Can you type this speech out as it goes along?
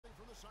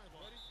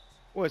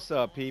What's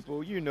up,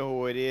 people? You know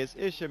who it is.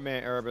 It's your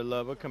man, Urban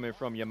Lover, coming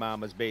from your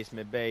mama's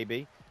basement,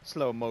 baby.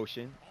 Slow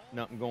motion,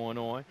 nothing going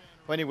on.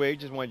 But anyway,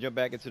 just want to jump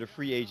back into the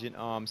free agent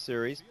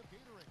series,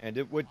 and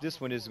what this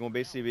one is going to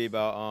basically be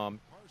about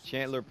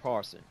Chandler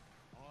Parsons.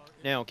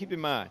 Now, keep in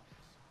mind,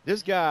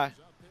 this guy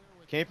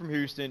came from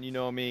Houston. You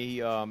know, what I mean,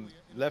 he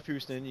left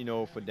Houston,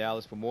 for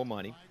Dallas for more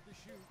money.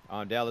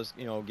 Dallas,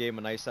 gave him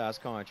a nice size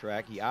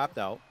contract. He opted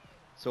out.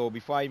 So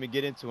before I even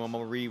get into him, I'm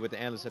gonna read what the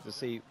analysts have to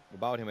say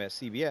about him at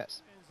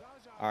CBS.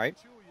 All right.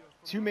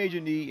 Two major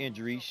knee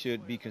injuries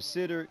should be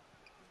considered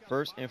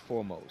first and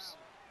foremost.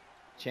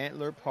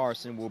 Chandler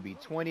Parson will be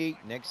 28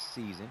 next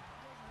season,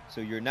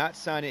 so you're not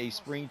signing a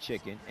spring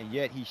chicken, and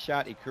yet he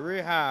shot a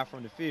career high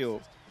from the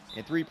field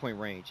in three-point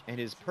range, and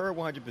his per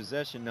 100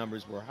 possession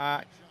numbers were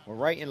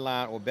right in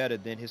line or better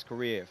than his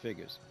career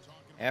figures.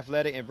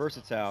 Athletic and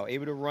versatile,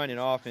 able to run an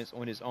offense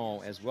on his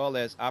own as well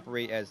as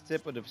operate as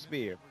tip of the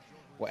spear,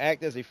 will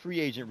act as a free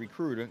agent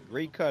recruiter,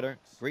 great cutter,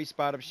 great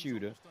spot up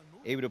shooter,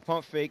 able to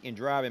pump fake and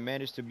drive and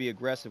manage to be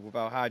aggressive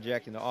without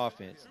hijacking the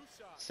offense.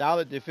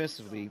 Solid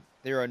defensively,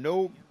 there are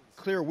no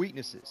clear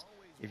weaknesses.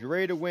 If you're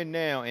ready to win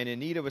now and in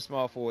need of a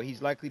small forward,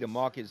 he's likely the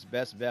market's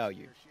best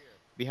value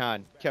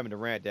behind Kevin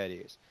Durant, that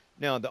is.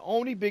 Now, the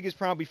only biggest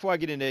problem before I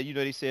get in there,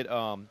 they said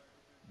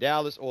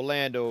Dallas,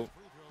 Orlando,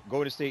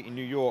 Golden State, and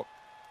New York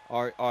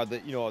are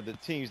the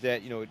teams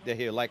that that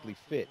he'll likely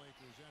fit.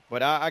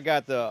 But I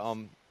got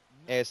the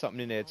add something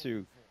in there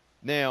too.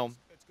 Now,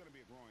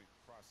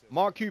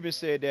 Mark Cuban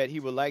said that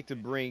he would like to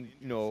bring,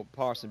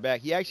 Parson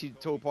back. He actually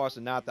told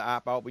Parson not to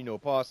opt out,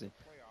 but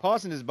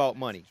Parson is about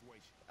money.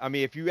 I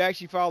mean, if you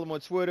actually follow him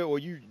on Twitter or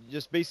you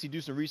just basically do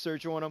some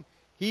research on him,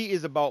 he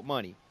is about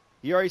money.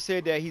 He already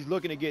said that he's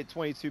looking to get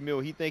 22 mil.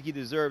 He think he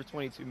deserves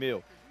 22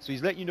 mil. So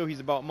he's letting you know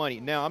he's about money.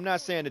 Now, I'm not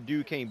saying the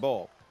dude can't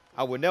ball.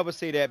 I would never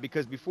say that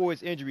because before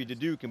his injury, the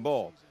dude can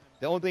ball.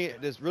 The only thing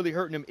that's really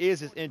hurting him is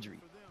his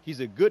injury.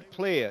 He's a good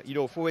player,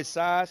 for his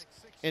size.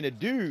 And the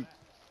dude,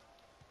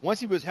 once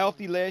he was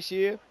healthy last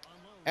year,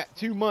 at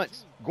 2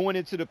 months going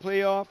into the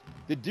playoff,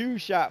 the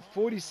dude shot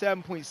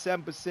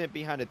 47.7%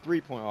 behind the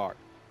three-point arc.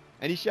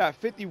 And he shot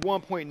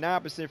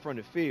 51.9% from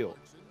the field.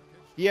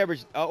 He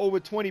averaged over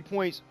 20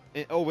 points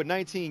in over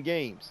 19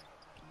 games.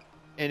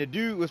 And the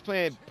dude was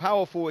playing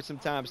power forward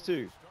sometimes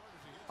too.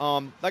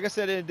 Like I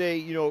said the other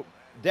day,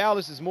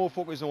 Dallas is more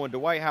focused on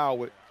Dwight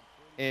Howard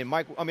and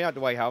Michael. I mean, not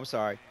Dwight Howard. I'm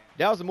sorry.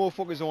 Dallas is more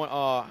focused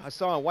on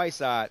Hassan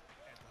Whiteside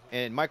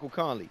and Michael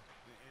Conley.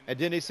 And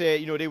then they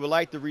said, they would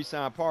like to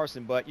re-sign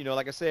Parson, but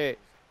like I said,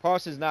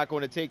 Parson's not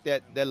going to take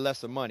that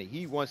lesser money.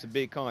 He wants a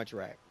big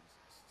contract.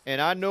 And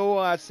I know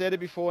I said it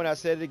before and I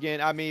said it again.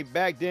 I mean,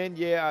 back then,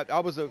 yeah, I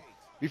was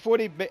before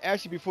the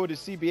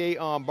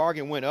CBA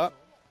bargain went up,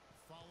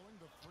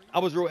 I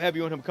was real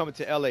heavy on him coming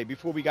to LA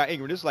before we got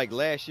Ingram. This was like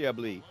last year, I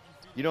believe.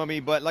 You know what I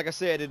mean? But like I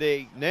said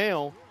today,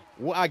 now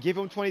will I give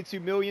him 22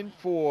 million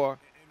for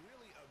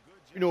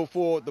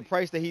for the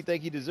price that he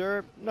think he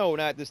deserved? No,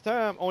 not this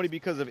time, only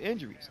because of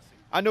injuries.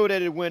 I know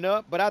that it went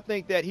up, but I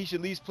think that he should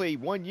at least play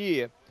 1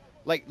 year.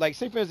 Like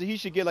say for instance, he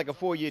should get like a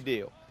 4 year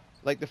deal.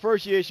 Like the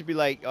first year should be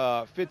like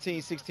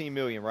 15, 16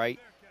 million, right?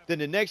 Then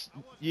the next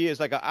year is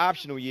like an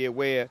optional year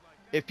where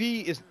if he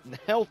is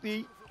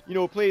healthy,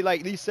 play like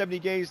at least 70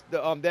 games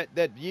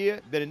that year,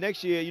 then the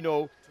next year,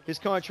 his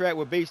contract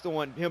was based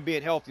on him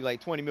being healthy,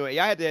 like 20 million.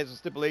 Yeah, I had to have some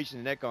stipulation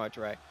in that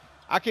contract.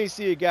 I can't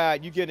see you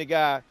getting a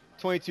guy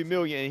 22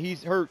 million and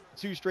he's hurt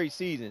 2 straight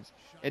seasons,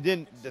 and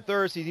then the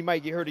third season he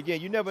might get hurt again.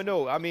 You never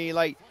know. I mean,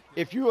 like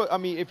if you're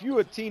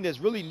a team that's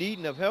really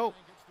needing of help,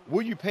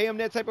 will you pay him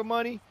that type of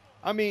money?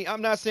 I mean,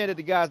 I'm not saying that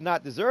the guy's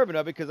not deserving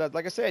of it because,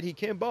 like I said, he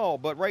can ball.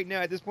 But right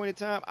now, at this point in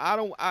time,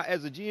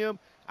 as a GM,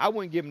 I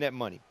wouldn't give him that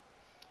money.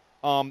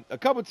 A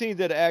couple teams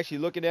that are actually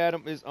looking at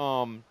him is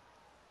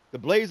the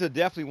Blazers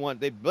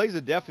definitely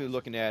Blazers definitely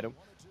looking at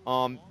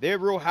him. They're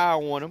real high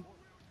on him.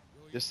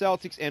 The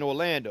Celtics and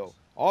Orlando.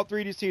 All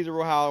three of these teams are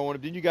real high on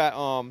him. Then you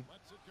got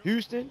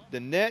Houston, the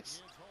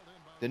Nets,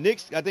 the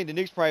Knicks. I think the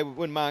Knicks probably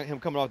wouldn't mind him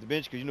coming off the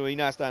bench because he's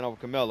not starting off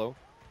with Carmelo.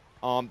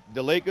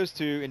 The Lakers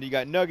too, and you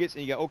got Nuggets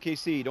and you got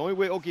OKC. The only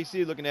way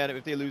OKC is looking at him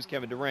if they lose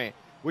Kevin Durant,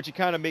 which would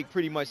kind of make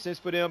pretty much sense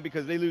for them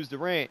because they lose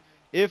Durant.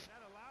 If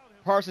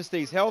Parsons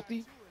stays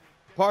healthy,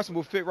 Parsons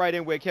will fit right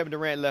in where Kevin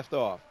Durant left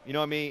off. You know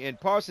what I mean? And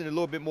Parsons is a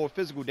little bit more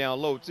physical down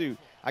low too.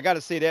 I got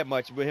to say that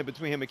much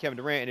between him and Kevin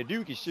Durant, and the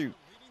dude can shoot.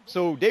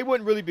 So they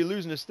wouldn't really be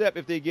losing a step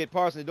if they get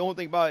Parsons. The only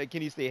thing about it,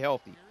 can he stay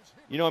healthy?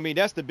 You know what I mean?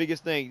 That's the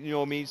biggest thing. You know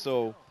what I mean?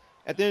 So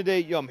at the end of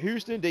the day,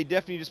 Houston, they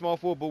definitely need a small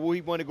forward, but will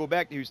he want to go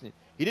back to Houston?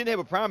 He didn't have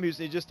a problem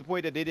Houston, it's just the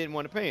point that they didn't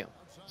want to pay him.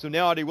 So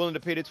now are they willing to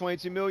pay the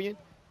 22 million?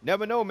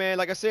 Never know, man.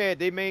 Like I said,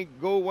 they may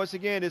go once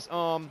again. It's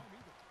Hassan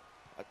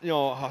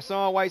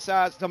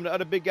Whiteside, some of the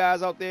other big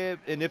guys out there,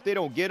 and if they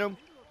don't get him,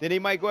 then they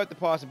might go after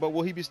Parsons. But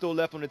will he be still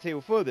left on the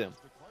table for them?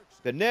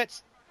 The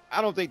Nets,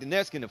 I don't think the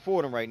Nets can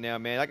afford him right now,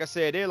 man. Like I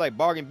said, they're like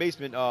bargain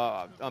basement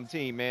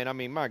team, man. I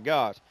mean, my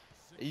gosh,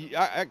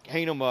 I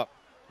hang him up.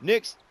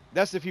 Knicks,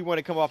 that's if he want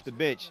to come off the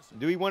bench.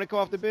 Do he want to come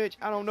off the bench?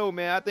 I don't know,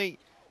 man. I think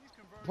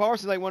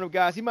Parsons like one of the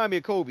guys. He might be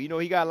a Kobe. You know,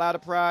 he got a lot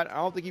of pride. I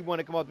don't think he want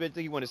to come off the bench. I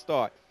think he want to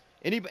start.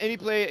 Any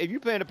player, if you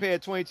plan to pay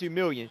at 22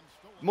 million,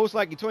 most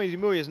likely 22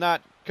 million is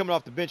not coming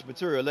off the bench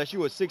material unless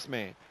you're a six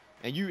man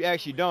and you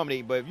actually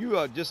dominate. But if you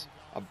are just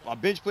a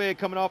bench player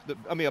coming off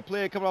a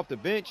player coming off the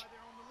bench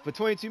for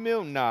 22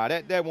 mil, nah,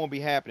 that won't be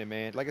happening,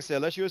 man. Like I said,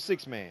 unless you're a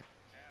six man.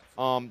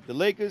 The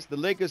Lakers,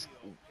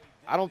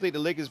 I don't think the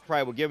Lakers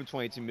probably will give him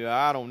 22 mil.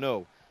 I don't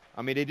know.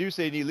 I mean, they do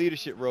say they need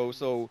leadership roles,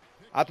 so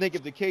I think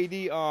if the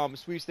KD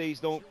sweepstakes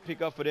don't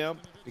pick up for them,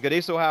 because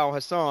they so high on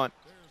Hassan,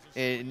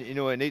 and you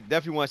know, and they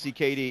definitely want to see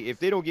KD. If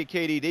they don't get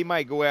KD, they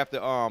might go after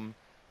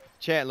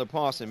Chandler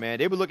Parsons, man.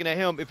 They were looking at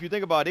him. If you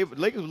think about it, the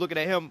Lakers were looking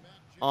at him.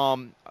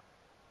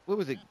 What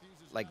was it,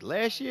 like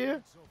last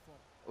year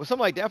or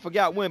something like that? I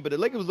forgot when, but the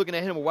Lakers was looking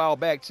at him a while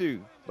back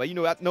too. But you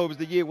know, I know it was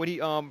the year when he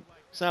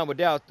signed with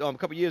Dallas a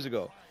couple years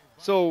ago.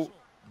 So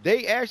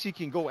they actually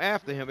can go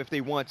after him if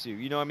they want to.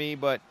 You know what I mean?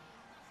 But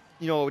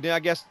you know, then I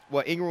guess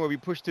Ingram will be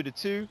pushed to the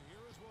 2.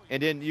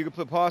 And then you can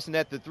put Parsons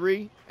at the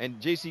 3 and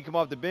JC come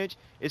off the bench.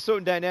 It's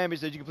certain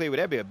dynamics that you can play with.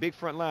 That'd be a big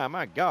front line.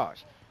 My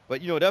gosh.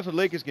 But, you know, that's what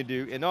Lakers can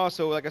do. And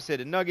also, like I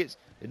said, the Nuggets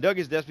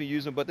definitely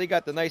use them. But they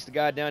got the nice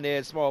guy down there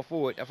at small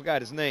forward. I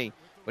forgot his name.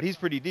 But he's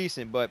pretty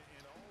decent. But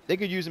they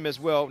could use him as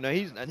well. Now,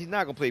 he's not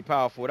going to play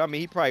power forward. I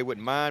mean, he probably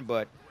wouldn't mind.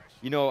 But,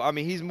 you know, I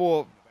mean, he's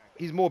more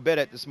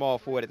better at the small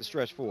forward, at the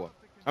stretch four.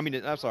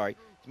 I'm sorry.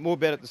 More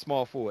better at the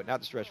small forward, not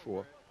the stretch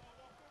four.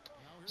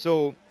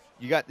 So,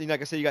 you got, like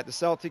I said, you got the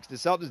Celtics. The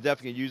Celtics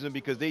definitely can use them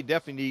because they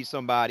definitely need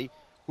somebody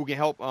who can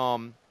help,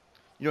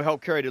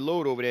 help carry the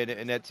load over there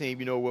in that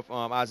team, you know, with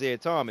Isaiah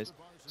Thomas.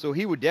 So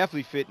he would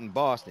definitely fit in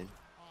Boston.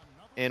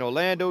 And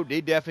Orlando, they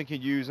definitely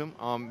can use him.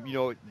 You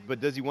know, but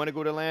does he want to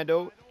go to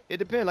Orlando? It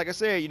depends. Like I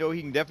said, you know,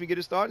 he can definitely get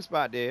a starting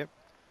spot there.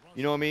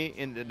 You know what I mean?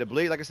 And the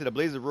Blaze, like I said, the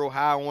Blazers are real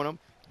high on him.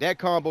 That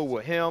combo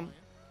with him,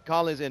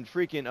 Collins, and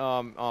freaking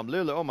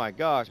Lillard. Oh my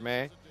gosh,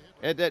 man.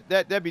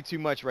 That'd be too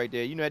much right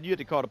there. You know, you have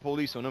to call the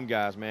police on them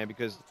guys, man,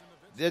 because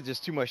there's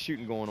just too much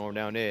shooting going on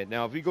down there.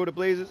 Now, if we go to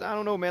Blazers, I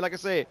don't know, man. Like I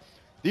said,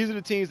 these are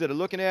the teams that are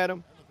looking at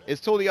him.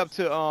 It's totally up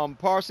to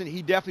Parson.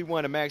 He definitely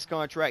won a max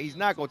contract. He's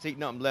not going to take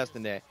nothing less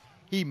than that.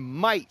 He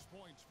might,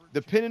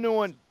 depending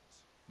on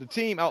the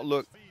team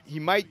outlook, he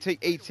might take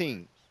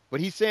 18. But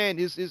he's saying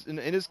in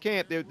his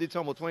camp, they're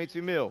talking about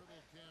 22 mil.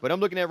 But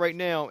I'm looking at right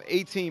now,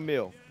 18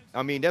 mil.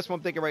 I mean, that's what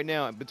I'm thinking right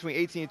now. Between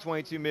 18 and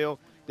 22 mil,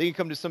 they can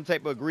come to some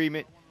type of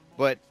agreement.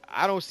 But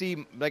I don't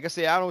see, like I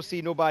said, I don't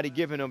see nobody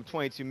giving them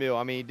 22 mil.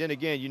 I mean, then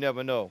again, you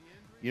never know.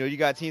 You know, you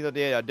got teams out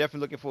there that are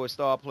definitely looking for a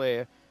star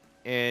player,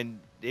 and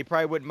they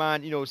probably wouldn't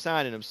mind, you know,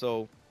 signing him.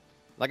 So,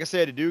 like I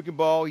said, the dude can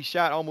ball. He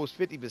shot almost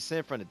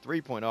 50% from the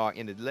three-point arc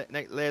in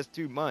the last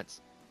 2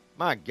 months.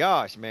 My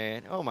gosh,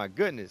 man. Oh, my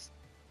goodness.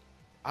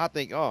 I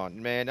think, oh,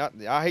 man,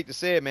 I hate to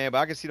say it, man, but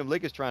I can see them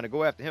Lakers trying to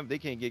go after him. They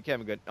can't get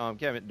Kevin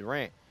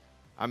Durant.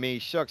 I mean,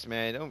 shucks,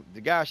 man.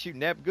 The guy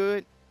shooting that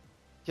good.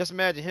 Just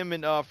imagine him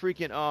and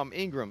freaking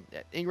Ingram.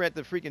 Ingram at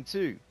the freaking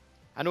 2.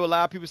 I know a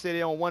lot of people say they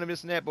don't want him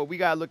this and that, but we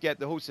got to look at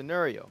the whole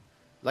scenario.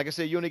 Like I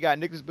said, you only got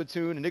Nicholas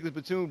Batum, and Nicholas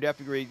Batum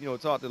definitely, you know,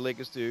 talk to the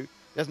Lakers too.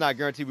 That's not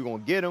guaranteed we're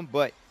going to get him,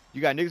 but you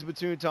got Nicholas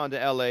Batum talking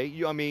to L.A.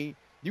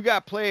 You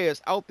got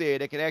players out there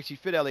that can actually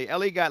fit L.A.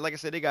 L.A. got, like I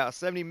said, they got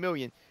 $70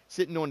 million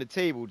sitting on the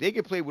table. They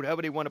can play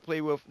whatever they want to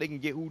play with. They can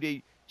get who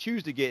they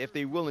choose to get if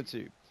they're willing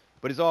to.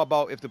 But it's all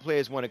about if the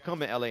players want to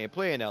come in L.A. and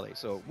play in L.A.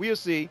 So we'll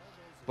see.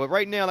 But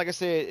right now, like I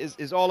said,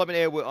 it's all up in the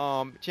air with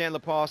Chandler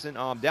Parsons.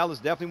 Dallas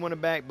definitely want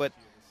him back, but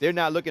they're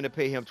not looking to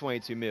pay him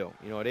 22 mil.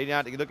 You know, they're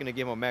not looking to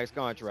give him a max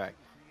contract.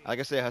 Like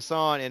I said,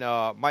 Hassan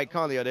and Mike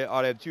Conley are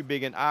their two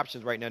big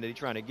options right now that they're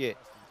trying to get.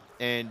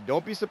 And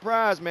don't be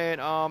surprised, man,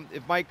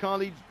 if Mike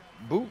Conley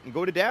boot and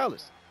go to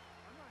Dallas.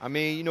 I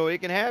mean, you know, it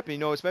can happen, you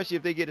know, especially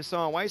if they get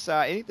Hassan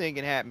Whiteside, anything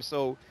can happen.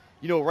 So,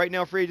 you know, right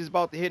now, free agent's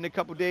about to hit in a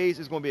couple days.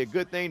 It's going to be a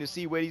good thing to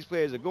see where these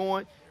players are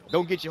going.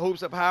 Don't get your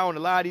hopes up high on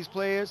a lot of these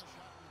players.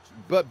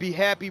 But be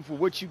happy for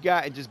what you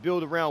got and just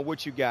build around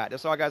what you got.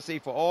 That's all I got to say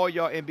for all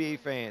y'all NBA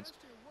fans.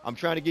 I'm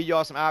trying to give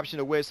y'all some option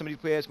of where some of these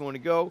players are going to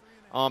go.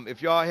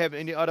 If y'all have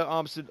any other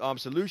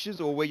solutions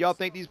or where y'all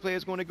think these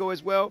players are going to go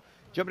as well,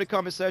 jump in the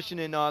comment section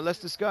and let's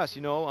discuss.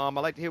 You know, I'd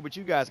like to hear what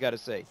you guys got to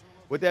say.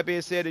 With that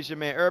being said, it's your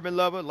man Urban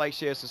Lover. Like,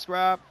 share,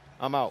 subscribe.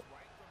 I'm out.